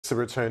to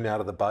return now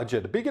to the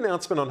budget. A big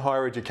announcement on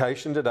higher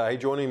education today.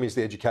 Joining me is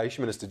the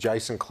Education Minister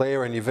Jason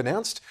Clare, and you've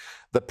announced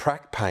the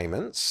PRAC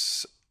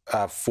payments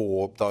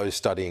for those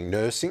studying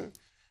nursing,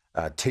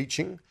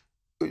 teaching.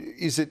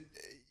 Is it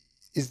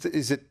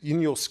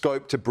in your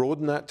scope to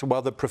broaden that to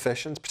other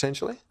professions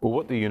potentially? Well,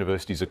 what the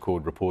Universities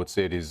Accord report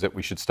said is that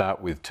we should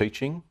start with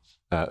teaching,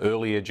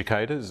 early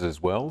educators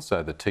as well,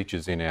 so the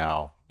teachers in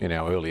our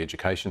early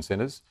education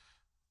centres,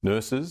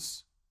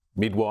 nurses,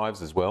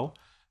 midwives as well,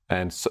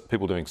 and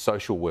people doing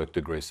social work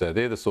degrees. So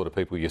they're the sort of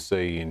people you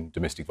see in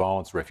domestic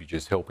violence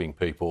refuges, helping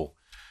people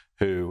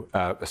who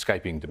are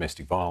escaping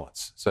domestic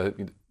violence. So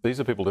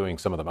these are people doing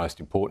some of the most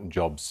important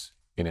jobs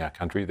in our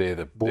country.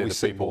 Will we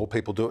see more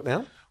people do it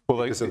now? Well,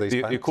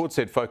 the Accord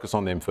said focus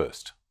on them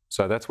first.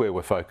 So that's where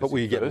we're focusing. But will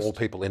you get more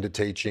people into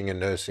teaching and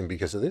nursing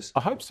because of this? I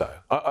hope so.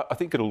 I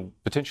think it'll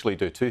potentially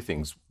do two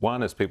things.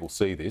 One, as people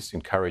see this,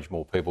 encourage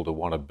more people to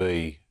want to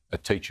be a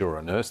teacher or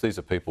a nurse. These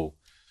are people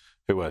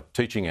who are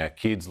teaching our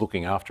kids,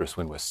 looking after us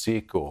when we're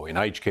sick or in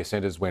aged care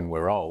centres when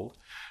we're old,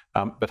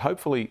 but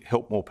hopefully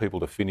help more people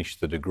to finish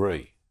the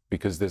degree,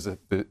 because there's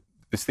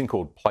this thing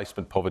called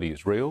placement poverty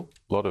is real.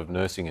 A lot of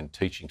nursing and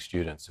teaching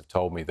students have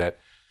told me that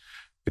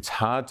it's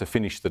hard to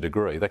finish the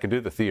degree. They can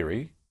do the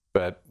theory,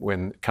 but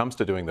when it comes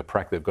to doing the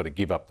prac, they've got to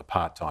give up the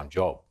part-time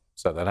job.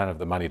 So they don't have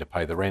the money to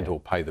pay the rent or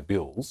pay the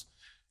bills.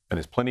 And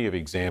there's plenty of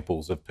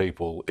examples of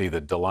people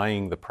either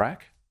delaying the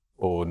prac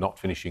or not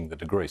finishing the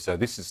degree. So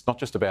this is not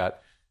just about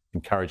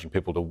encouraging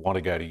people to want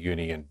to go to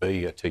uni and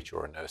be a teacher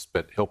or a nurse,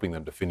 but helping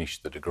them to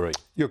finish the degree.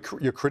 Your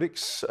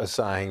critics are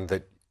saying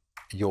that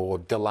you're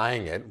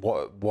delaying it.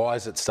 Why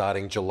is it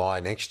starting July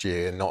next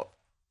year and not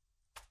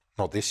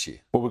this year?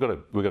 Well, we've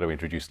got to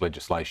introduce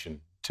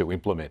legislation to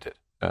implement it.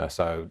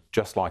 So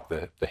just like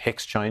the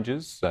HECS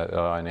changes that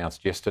I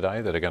announced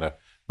yesterday that are going to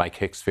make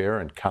HECS fairer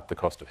and cut the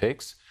cost of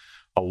HECS,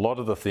 a lot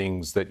of the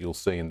things that you'll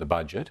see in the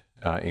budget,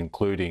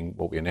 including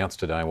what we announced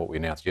today and what we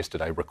announced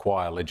yesterday,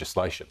 require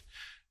legislation.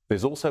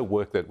 There's also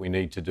work that we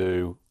need to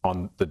do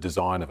on the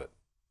design of it.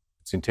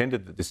 It's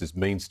intended that this is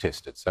means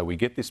tested. So we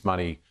get this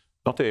money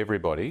not to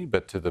everybody,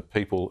 but to the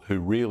people who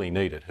really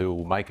need it, who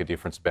will make a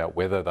difference about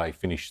whether they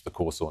finish the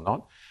course or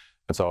not.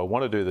 And so I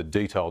want to do the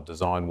detailed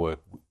design work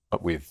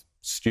with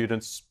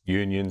students,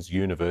 unions,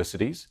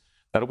 universities.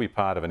 That'll be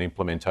part of an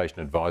implementation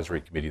advisory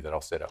committee that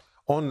I'll set up.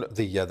 On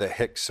the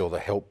HECS or the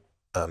help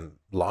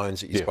loans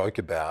that you spoke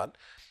about,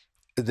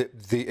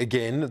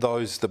 again,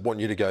 those that want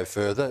you to go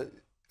further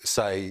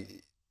say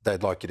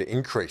they'd like you to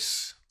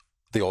increase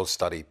the Oz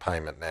study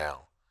payment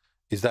now.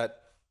 Are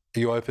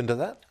you open to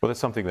that? Well, that's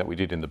something that we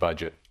did in the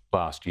budget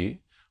last year.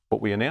 What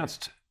we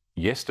announced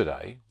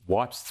yesterday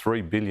wipes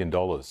 $3 billion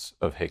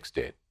of HECS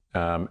debt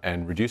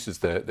and reduces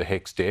the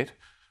HECS debt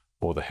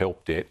or the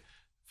help debt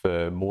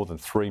for more than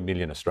 3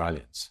 million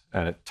Australians.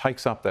 And it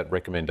takes up that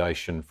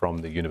recommendation from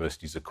the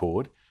Universities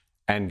Accord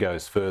and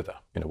goes further.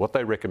 What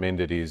they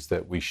recommended is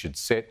that we should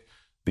set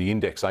the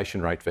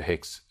indexation rate for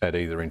HECS at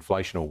either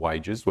inflation or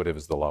wages,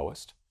 whatever's the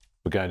lowest.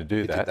 We're going to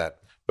do that,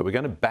 but we're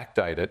going to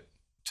backdate it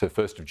to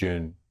 1st of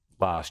June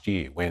last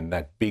year when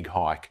that big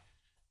hike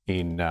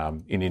in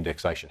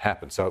indexation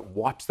happened. So it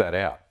wipes that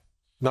out.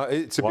 No,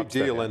 it's a big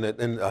deal,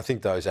 and I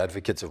think those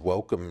advocates have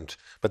welcomed,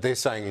 but they're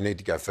saying you need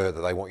to go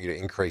further. They want you to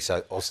increase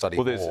Oz study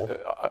more.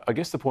 I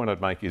guess the point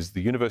I'd make is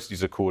the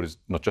Universities Accord is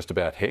not just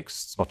about HECS,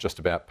 it's not just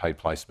about paid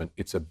placement.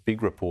 It's a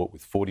big report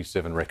with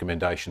 47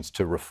 recommendations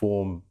to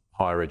reform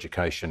higher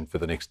education for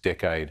the next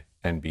decade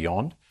and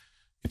beyond.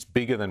 It's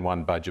bigger than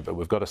one budget, but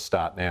we've got to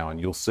start now.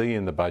 And you'll see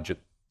in the budget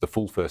the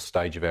full first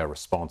stage of our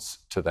response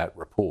to that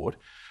report.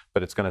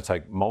 But it's going to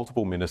take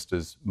multiple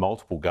ministers,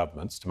 multiple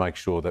governments to make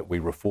sure that we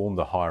reform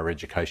the higher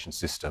education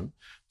system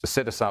to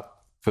set us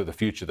up for the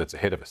future that's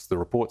ahead of us. The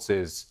report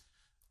says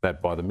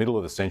that by the middle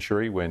of the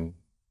century, when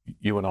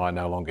you and I are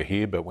no longer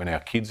here, but when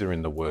our kids are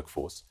in the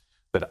workforce,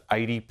 that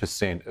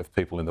 80% of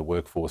people in the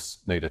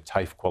workforce need a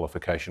TAFE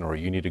qualification or a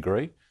uni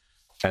degree.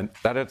 And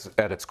that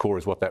at its core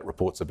is what that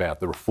report's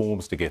about, the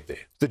reforms to get there.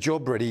 The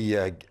Job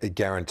Ready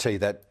guarantee,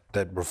 that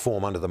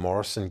reform under the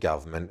Morrison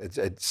government,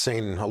 it's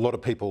seen a lot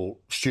of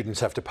students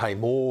have to pay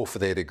more for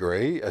their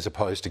degree as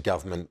opposed to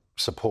government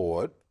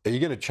support. Are you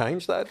going to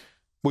change that?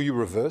 Will you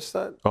reverse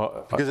that?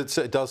 Because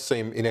it does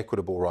seem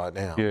inequitable right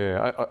now.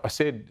 Yeah, I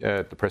said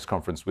at the press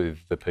conference with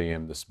the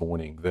PM this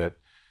morning that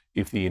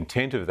if the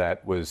intent of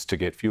that was to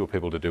get fewer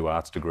people to do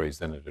arts degrees,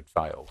 then it had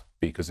failed,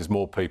 because there's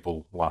more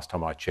people, last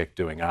time I checked,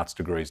 doing arts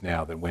degrees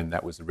now than when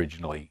that was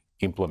originally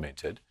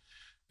implemented.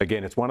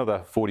 Again, it's one of the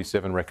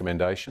 47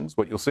 recommendations.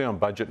 What you'll see on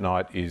budget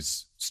night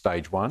is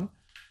stage one,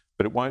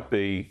 but it won't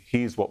be,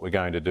 here's what we're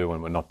going to do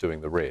and we're not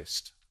doing the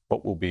rest.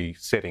 What we'll be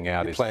setting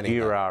out is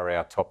here are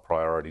our top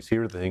priorities.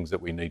 Here are the things that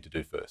we need to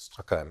do first.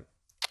 Okay.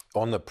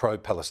 On the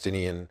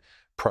pro-Palestinian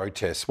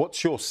protests,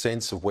 what's your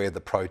sense of where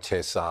the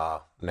protests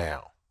are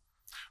now?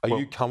 Are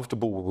you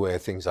comfortable with where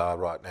things are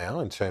right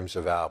now in terms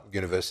of our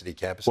university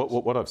campuses?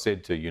 What I've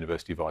said to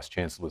university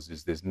vice-chancellors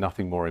is there's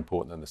nothing more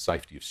important than the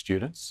safety of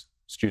students.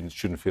 Students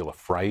shouldn't feel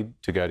afraid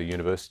to go to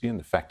university, and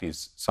the fact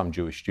is some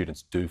Jewish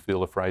students do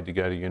feel afraid to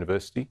go to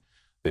university.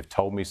 They've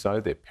told me so.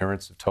 Their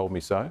parents have told me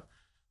so.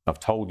 I've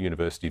told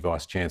university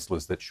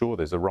vice-chancellors that, sure,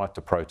 there's a right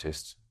to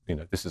protest. You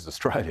know, this is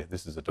Australia.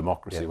 This is a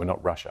democracy. We're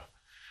not Russia.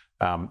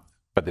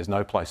 But there's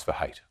no place for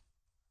hate.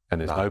 And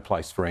there's no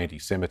place for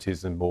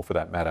anti-Semitism or, for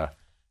that matter,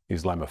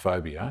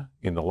 Islamophobia.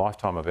 In the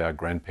lifetime of our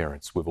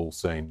grandparents, we've all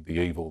seen the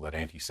evil that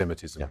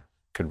anti-Semitism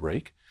can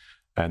wreak,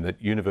 and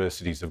that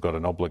universities have got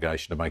an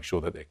obligation to make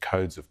sure that their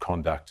codes of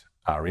conduct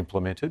are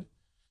implemented.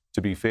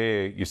 To be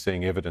fair, you're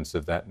seeing evidence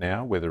of that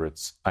now, whether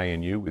it's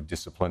ANU with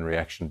disciplinary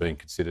action being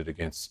considered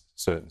against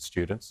certain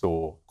students,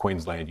 or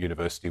Queensland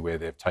University where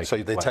they've taken...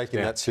 So they're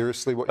taking that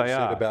seriously, what you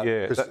said about...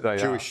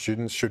 because Jewish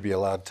students should be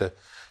allowed to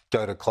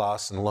go to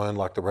class and learn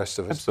like the rest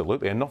of us.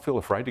 Absolutely, and not feel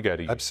afraid to go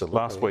to uni. Absolutely.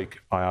 Last week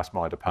I asked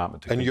my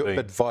department to convene...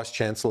 But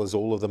vice-chancellors,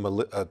 all of them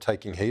are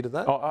taking heed of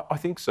that? Oh, I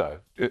think so.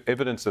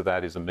 Evidence of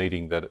that is a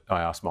meeting that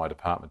I asked my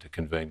department to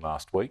convene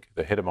last week.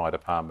 The head of my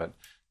department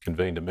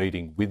convened a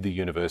meeting with the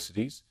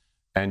universities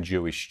and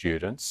Jewish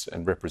students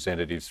and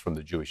representatives from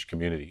the Jewish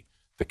community.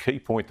 The key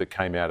point that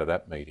came out of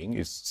that meeting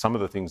is some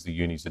of the things the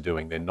unis are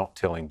doing, they're not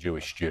telling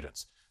Jewish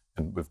students,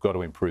 and we've got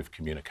to improve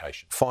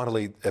communication.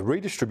 Finally, a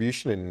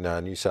redistribution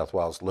in New South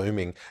Wales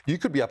looming. You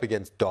could be up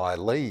against Di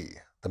Lee,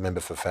 the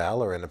member for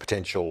Fowler, in a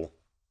potential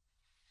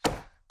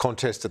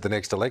contest at the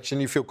next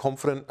election. You feel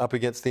confident up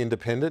against the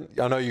independent?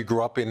 I know you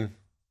grew up in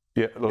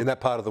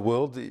that part of the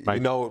world. Mate, you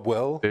know it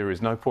well. There is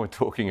no point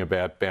talking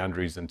about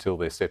boundaries until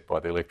they're set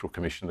by the Electoral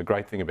Commission. The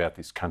great thing about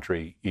this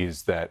country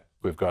is that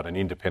we've got an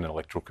independent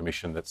Electoral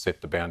Commission that set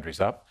the boundaries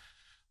up.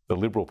 The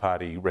Liberal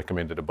Party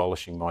recommended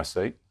abolishing my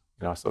seat.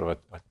 You know,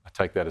 I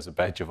take that as a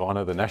badge of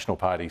honour. The National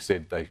Party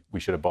said we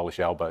should abolish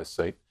Albo's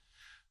seat.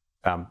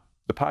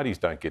 The parties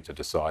don't get to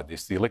decide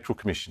this. The Electoral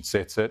Commission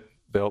sets it.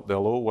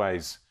 There'll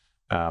always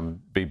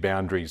be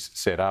boundaries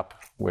set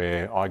up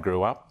where I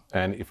grew up,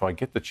 and if I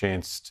get the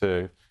chance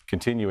to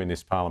continue in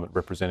this parliament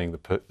representing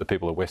the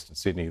people of Western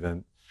Sydney,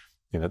 then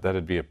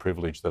that'd be a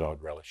privilege that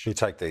I'd relish. You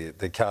take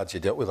the cards you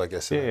dealt with, I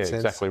guess. Yeah,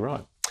 exactly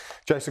right.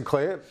 Jason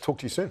Clare, talk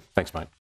to you soon. Thanks, mate.